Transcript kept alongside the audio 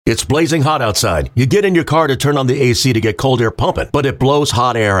It's blazing hot outside. You get in your car to turn on the AC to get cold air pumping, but it blows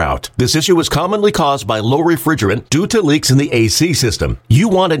hot air out. This issue is commonly caused by low refrigerant due to leaks in the AC system. You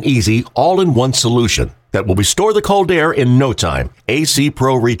want an easy, all-in-one solution that will restore the cold air in no time. AC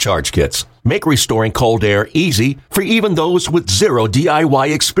Pro Recharge Kits make restoring cold air easy for even those with zero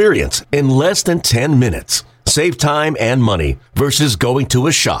DIY experience in less than 10 minutes. Save time and money versus going to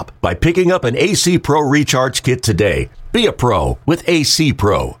a shop by picking up an AC Pro Recharge Kit today. Be a pro with AC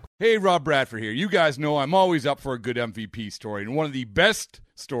Pro. Hey, Rob Bradford here. You guys know I'm always up for a good MVP story, and one of the best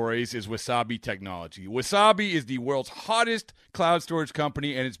stories is Wasabi Technology. Wasabi is the world's hottest cloud storage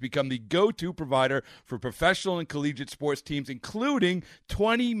company, and it's become the go-to provider for professional and collegiate sports teams, including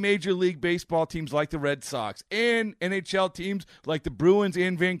 20 Major League Baseball teams like the Red Sox and NHL teams like the Bruins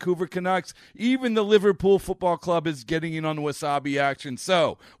and Vancouver Canucks. Even the Liverpool Football Club is getting in on the Wasabi action.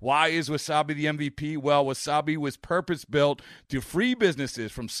 So, why is Wasabi the MVP? Well, Wasabi was purpose-built to free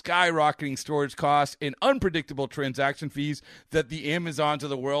businesses from skyrocketing storage costs and unpredictable transaction fees that the Amazons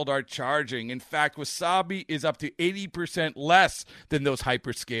of the world are charging. In fact, Wasabi is up to 80% less than those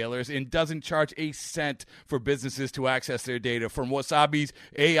hyperscalers and doesn't charge a cent for businesses to access their data. From Wasabi's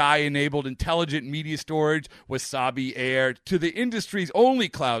AI-enabled intelligent media storage, Wasabi Air, to the industry's only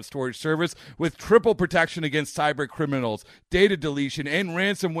cloud storage service with triple protection against cyber criminals, data deletion, and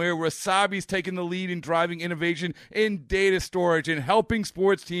ransomware, Wasabi's taken the lead in driving innovation in data storage and helping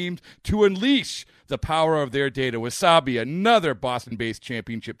sports teams to unleash the power of their data. Wasabi, another Boston-based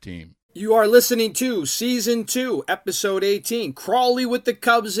championship team. You are listening to Season 2, Episode 18, Crawley with the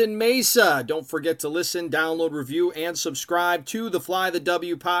Cubs in Mesa. Don't forget to listen, download, review, and subscribe to the Fly the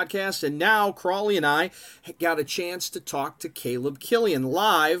W podcast. And now Crawley and I got a chance to talk to Caleb Kilian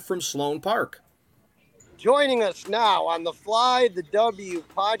live from Sloan Park. Joining us now on the Fly the W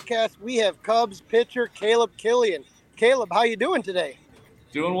podcast, we have Cubs pitcher Caleb Kilian. Caleb, how you doing today?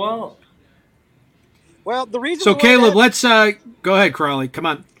 Doing well. Well, the reason. So, Caleb, let's go ahead, Crawley. Come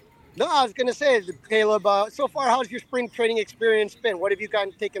on. No, I was going to say, Caleb. So far, how's your spring training experience been? What have you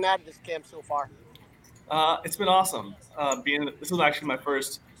gotten taken out of this camp so far? It's been awesome. This was actually my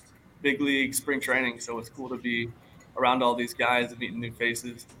first big league spring training, so it's cool to be around all these guys and meeting new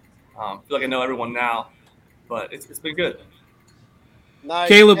faces. I feel like I know everyone now, but it's been good. Nice.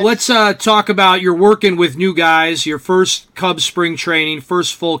 Caleb, let's talk about you're working with new guys, your first Cubs spring training,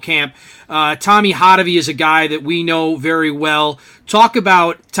 first full camp. Tommy Hotovy is a guy that we know very well. Talk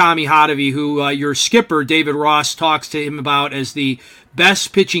about Tommy Hotovy, who your skipper, David Ross, talks to him about as the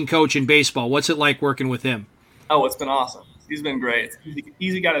best pitching coach in baseball. What's it like working with him? Oh, it's been awesome. He's been great.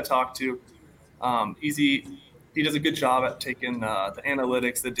 Easy guy to talk to. He does a good job at taking the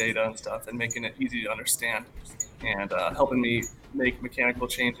analytics, the data and stuff, and making it easy to understand and helping me make mechanical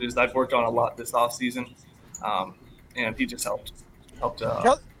changes. I've worked on a lot this off season, and he just helped.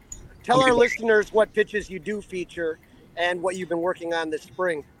 Tell our listeners what pitches you do feature and what you've been working on this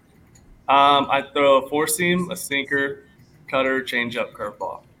spring. I throw a four seam, a sinker, cutter, changeup,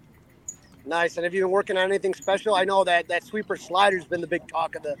 curveball. Nice. And have you been working on anything special? I know that sweeper slider's been the big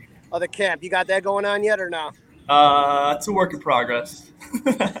talk of the camp. You got that going on yet or no? It's a work in progress.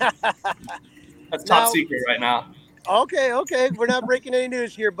 That's top secret right now. Okay. We're not breaking any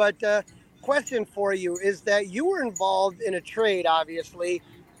news here, but question for you is that you were involved in a trade, obviously,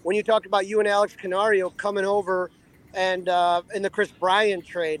 when you talked about you and Alex Canario coming over and in the Chris Bryant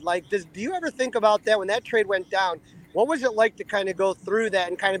trade. Like, do you ever think about that when that trade went down? What was it like to kind of go through that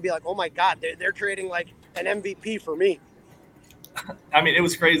and kind of be like, oh, my God, they're trading like an MVP for me? I mean, it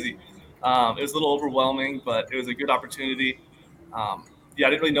was crazy. It was a little overwhelming, but it was a good opportunity. I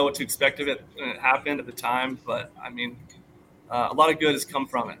didn't really know what to expect of it when it happened at the time, but I mean, a lot of good has come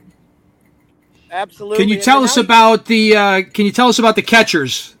from it. Absolutely. Can you tell us about the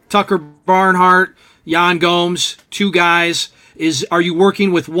catchers? Tucker Barnhart, Jan Gomes, two guys. Are you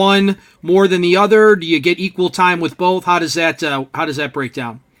working with one more than the other? Do you get equal time with both? How does that break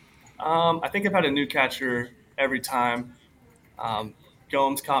down? I think I've had a new catcher every time.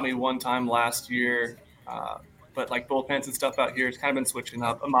 Gomes caught me one time last year. But like bullpens and stuff out here, it's kind of been switching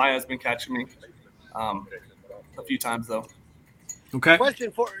up. Amaya's been catching me a few times, though. Okay.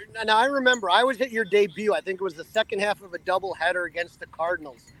 Question for now. I remember I was at your debut. I think it was the second half of a doubleheader against the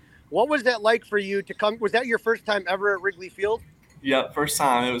Cardinals. What was that like for you to come? Was that your first time ever at Wrigley Field? Yeah, first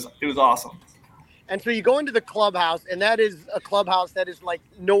time. It was awesome. And so you go into the clubhouse, and that is a clubhouse that is like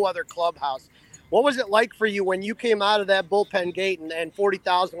no other clubhouse. What was it like for you when you came out of that bullpen gate and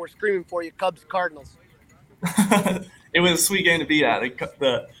 40,000 were screaming for you, Cubs Cardinals? It was a sweet game to be at.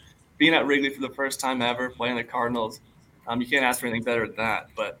 Being at Wrigley for the first time ever, playing the Cardinals, you can't ask for anything better than that.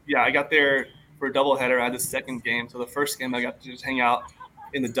 But, yeah, I got there for a doubleheader. I had the second game. So the first game I got to just hang out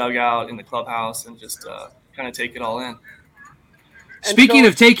in the dugout, in the clubhouse, and just kind of take it all in. Speaking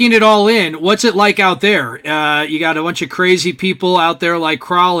of taking it all in, what's it like out there? You got a bunch of crazy people out there like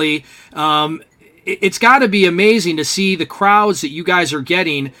Crawley. It's got to be amazing to see the crowds that you guys are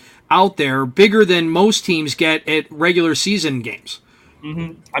getting out there, bigger than most teams get at regular season games.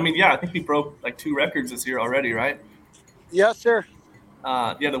 Mm-hmm. I mean, yeah, I think we broke like 2 records this year already, right? Yes, sir.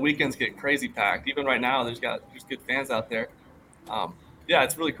 The weekends get crazy packed. Even right now, there's good fans out there. Yeah,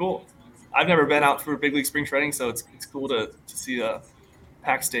 it's really cool. I've never been out for big league spring training, so it's cool to see a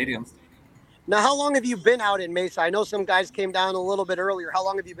packed stadium. Now, how long have you been out in Mesa? I know some guys came down a little bit earlier. How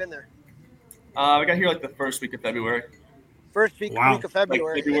long have you been there? I got here like the first week of February. First week of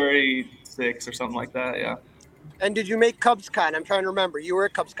February. Like February 6th or something like that, yeah. And did you make CubsCon? I'm trying to remember. You were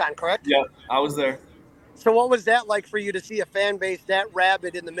at CubsCon, correct? Yeah, I was there. So what was that like for you to see a fan base that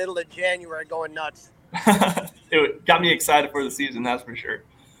rabid in the middle of January going nuts? It got me excited for the season, that's for sure.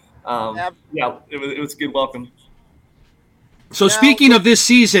 Yeah, it was a good welcome. So speaking of this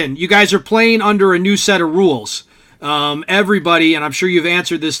season, you guys are playing under a new set of rules. Everybody, and I'm sure you've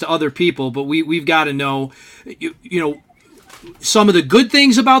answered this to other people, but we've got to know, you know, some of the good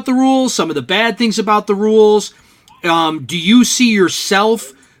things about the rules, some of the bad things about the rules. Do you see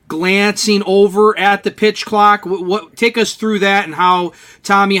yourself glancing over at the pitch clock? Take us through that and how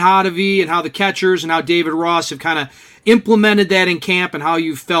Tommy Hotovy and how the catchers and how David Ross have kind of implemented that in camp and how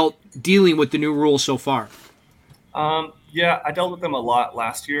you felt dealing with the new rules so far. Yeah, I dealt with them a lot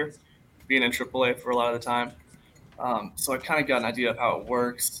last year, being in AAA for a lot of the time. So I kind of got an idea of how it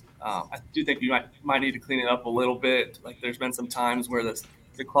works. I do think you might need to clean it up a little bit. Like there's been some times where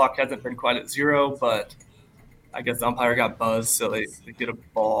the clock hasn't been quite at 0, but I guess the umpire got buzzed, so they get a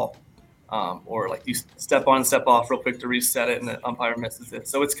ball. Or like you step on and step off real quick to reset it, and the umpire misses it.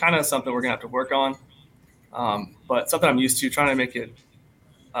 So it's kind of something we're going to have to work on. But something I'm used to, trying to make it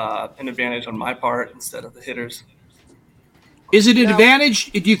an advantage on my part instead of the hitters. Is it an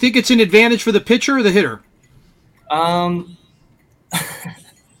advantage? Do you think it's an advantage for the pitcher or the hitter?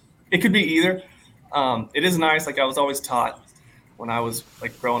 It could be either. It is nice. Like I was always taught when I was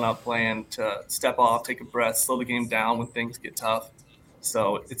like growing up playing to step off, take a breath, slow the game down when things get tough.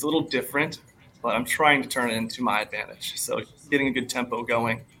 So it's a little different, but I'm trying to turn it into my advantage. So getting a good tempo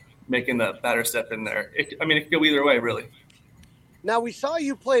going, making the batter step in there. It could go either way, really. Now, we saw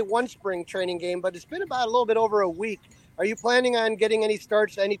you play one spring training game, but it's been about a little bit over a week. Are you planning on getting any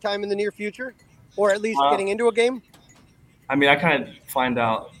starts anytime in the near future, or at least getting into a game? I mean, I kind of find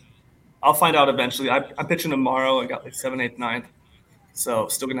out. I'll find out eventually. I'm pitching tomorrow. I got like 7th, 8th, 9th. So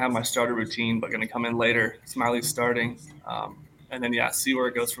still going to have my starter routine, but going to come in later. Smiley's starting. And then, see where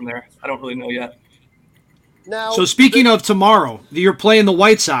it goes from there. I don't really know yet. Now, so speaking of tomorrow, you're playing the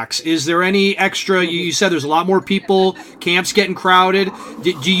White Sox. Is there any extra? You said there's a lot more people. Camp's getting crowded.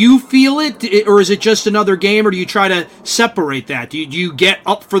 Do you feel it, or is it just another game, or do you try to separate that? Do you get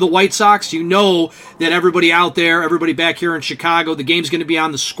up for the White Sox? Do you know that everybody out there, everybody back here in Chicago, the game's going to be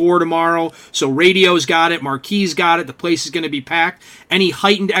on the Score tomorrow, so radio's got it, marquee's got it, the place is going to be packed. Any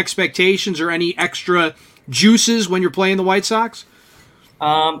heightened expectations or any extra juices when you're playing the White Sox?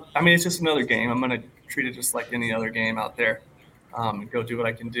 It's just another game. I'm going to treat it just like any other game out there, and go do what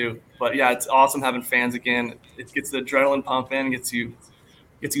I can do. But yeah, it's awesome having fans again. It gets the adrenaline pumping, gets you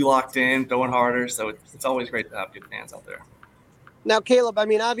locked in, going harder. So it's always great to have good fans out there. Now, Caleb,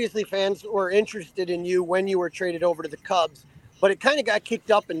 obviously fans were interested in you when you were traded over to the Cubs, but it kind of got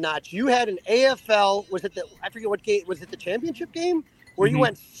kicked up a notch. You had an AFL, I forget what game, was it the championship game? Where you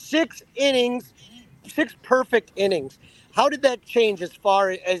went 6 innings, 6 perfect innings. How did that change as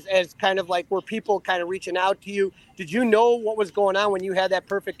far as kind of like were people kind of reaching out to you? Did you know what was going on when you had that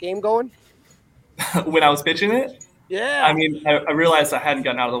perfect game going? When I was pitching it? Yeah. I realized I hadn't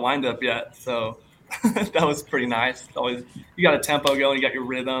gotten out of the windup yet, so that was pretty nice. Always, you got a tempo going, you got your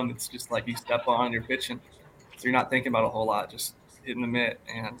rhythm. It's just like you step on and you're pitching. So you're not thinking about a whole lot, just hitting the mitt.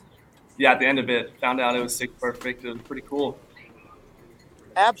 And at the end of it, found out it was 6 perfect. It was pretty cool.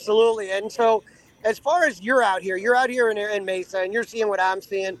 Absolutely. And so as far as you're out here in Mesa and you're seeing what I'm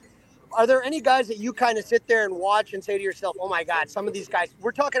seeing, are there any guys that you kind of sit there and watch and say to yourself, oh my God, some of these guys,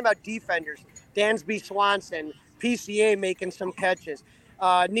 we're talking about defenders, Dansby Swanson, PCA making some catches,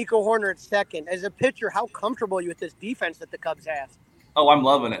 Nico Horner at second. As a pitcher, how comfortable are you with this defense that the Cubs have? Oh, I'm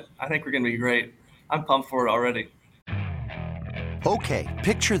loving it. I think we're going to be great. I'm pumped for it already. Okay,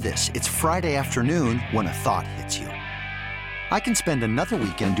 picture this. It's Friday afternoon when a thought hits you. I can spend another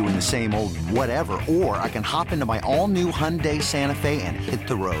weekend doing the same old whatever, or I can hop into my all-new Hyundai Santa Fe and hit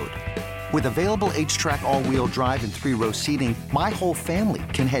the road. With available H-Track all-wheel drive and 3-row seating, my whole family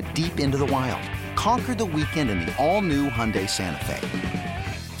can head deep into the wild. Conquer the weekend in the all-new Hyundai Santa Fe.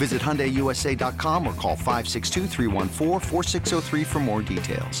 Visit HyundaiUSA.com or call 562-314-4603 for more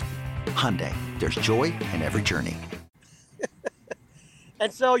details. Hyundai, there's joy in every journey.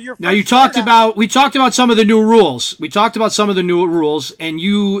 And so we talked about some of the new rules. And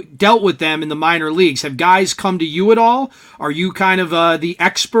you dealt with them in the minor leagues. Have guys come to you at all? Are you kind of the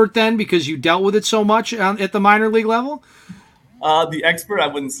expert then because you dealt with it so much at the minor league level? The expert, I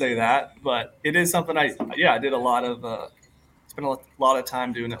wouldn't say that, but it is something I did a lot of. Spent a lot of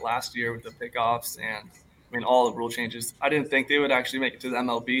time doing it last year with the pickoffs and all the rule changes. I didn't think they would actually make it to the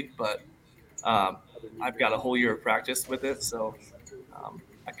MLB, but I've got a whole year of practice with it, so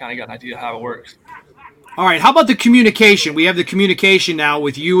I kind of got an idea how it works. All right, how about the communication? We have the communication now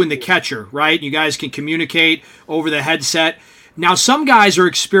with you and the catcher, right? You guys can communicate over the headset. Now, some guys are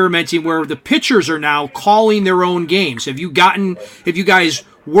experimenting where the pitchers are now calling their own games. Have you guys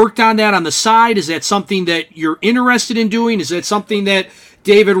worked on that on the side? Is that something that you're interested in doing? Is that something that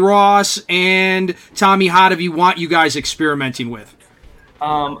David Ross and Tommy Hotovy want you guys experimenting with?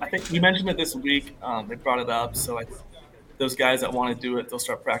 I think you mentioned it this week. They brought it up, so those guys that want to do it, they'll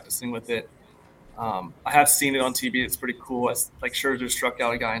start practicing with it. I have seen it on TV. It's pretty cool. It's like Scherzer struck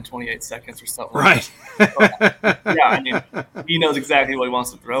out a guy in 28 seconds or something. Right. He knows exactly what he wants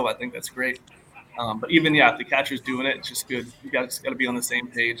to throw. I think that's great. But even, if the catcher's doing it, it's just good. You got to be on the same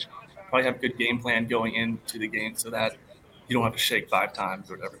page. Probably have a good game plan going into the game so that you don't have to shake 5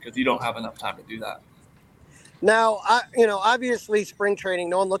 times or whatever because you don't have enough time to do that. Now, obviously spring training,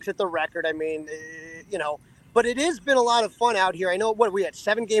 no one looks at the record. But it has been a lot of fun out here. I know we had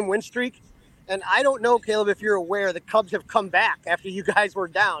 7-game win streak. And I don't know, Caleb, if you're aware, the Cubs have come back after you guys were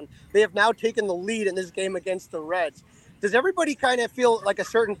down. They have now taken the lead in this game against the Reds. Does everybody kind of feel like a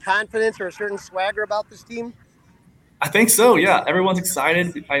certain confidence or a certain swagger about this team? I think so, yeah. Everyone's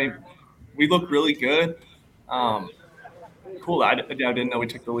excited. We look really good. Cool. I didn't know we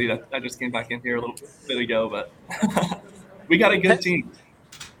took the lead. I just came back in here a little bit ago, but we got a good team.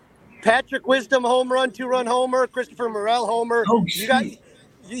 Patrick Wisdom home run, 2-run homer. Christopher Morel homer. Oh,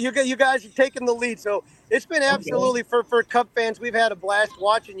 You guys have taken the lead, so it's been absolutely for Cub fans. We've had a blast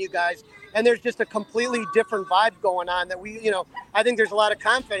watching you guys, and there's just a completely different vibe going on. That I think there's a lot of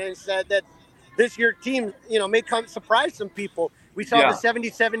confidence that this year team, may come surprise some people. We saw the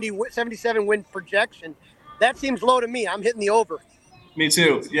 77 win projection. That seems low to me. I'm hitting the over. Me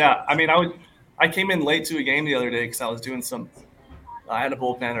too. Yeah, I came in late to a game the other day because I was doing I had a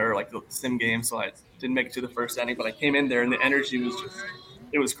bullpen or like the sim game, so I didn't make it to the first inning. But I came in there and the energy was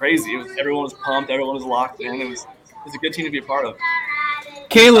it was crazy. Everyone was pumped. Everyone was locked in. It was a good team to be a part of.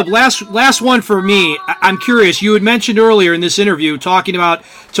 Caleb, last one for me. I'm curious. You had mentioned earlier in this interview talking about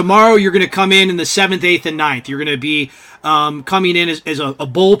tomorrow you're going to come in the 7th, 8th, and 9th. You're going to be coming in as a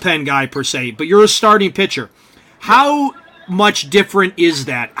bullpen guy per se, but you're a starting pitcher. How much different is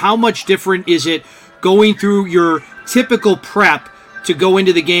that? How much different is it going through your typical prep to go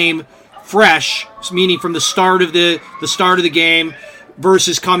into the game fresh, meaning from the start of the game,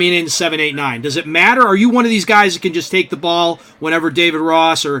 versus coming in 7, 8, 9? Does it matter? Are you one of these guys that can just take the ball whenever David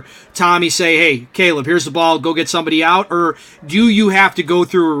Ross or Tommy say, hey, Caleb, here's the ball, go get somebody out? Or do you have to go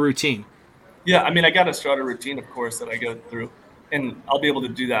through a routine? Yeah, I got a starter routine, of course, that I go through. And I'll be able to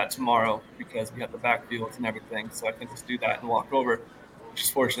do that tomorrow because we have the backfields and everything. So I can just do that and walk over, which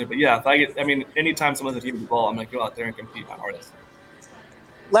is fortunate. But yeah, anytime someone's going to give me the ball, I'm going to go out there and compete my hardest.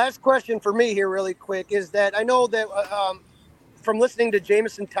 Last question for me here really quick is that I know that from listening to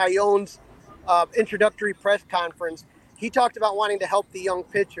Jameson Taillon's introductory press conference, he talked about wanting to help the young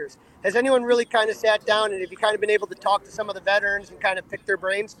pitchers. Has anyone really kind of sat down and have you kind of been able to talk to some of the veterans and kind of pick their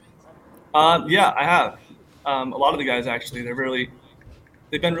brains? Yeah, I have. A lot of the guys actually,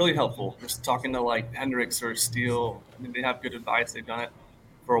 they've been really helpful. Just talking to like Hendricks or Steele, they have good advice. They've done it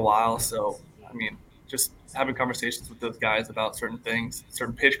for a while, so just having conversations with those guys about certain things,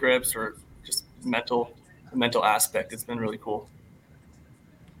 certain pitch grips, or just mental aspect. It's been really cool.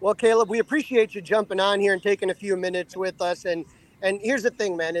 Well, Caleb, we appreciate you jumping on here and taking a few minutes with us. And here's the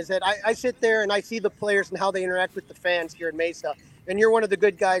thing, man, is that I sit there and I see the players and how they interact with the fans here in Mesa. And you're one of the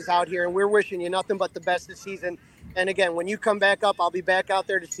good guys out here, and we're wishing you nothing but the best this season. And again, when you come back up, I'll be back out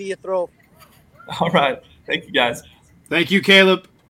there to see you throw. All right. Thank you, guys. Thank you, Caleb.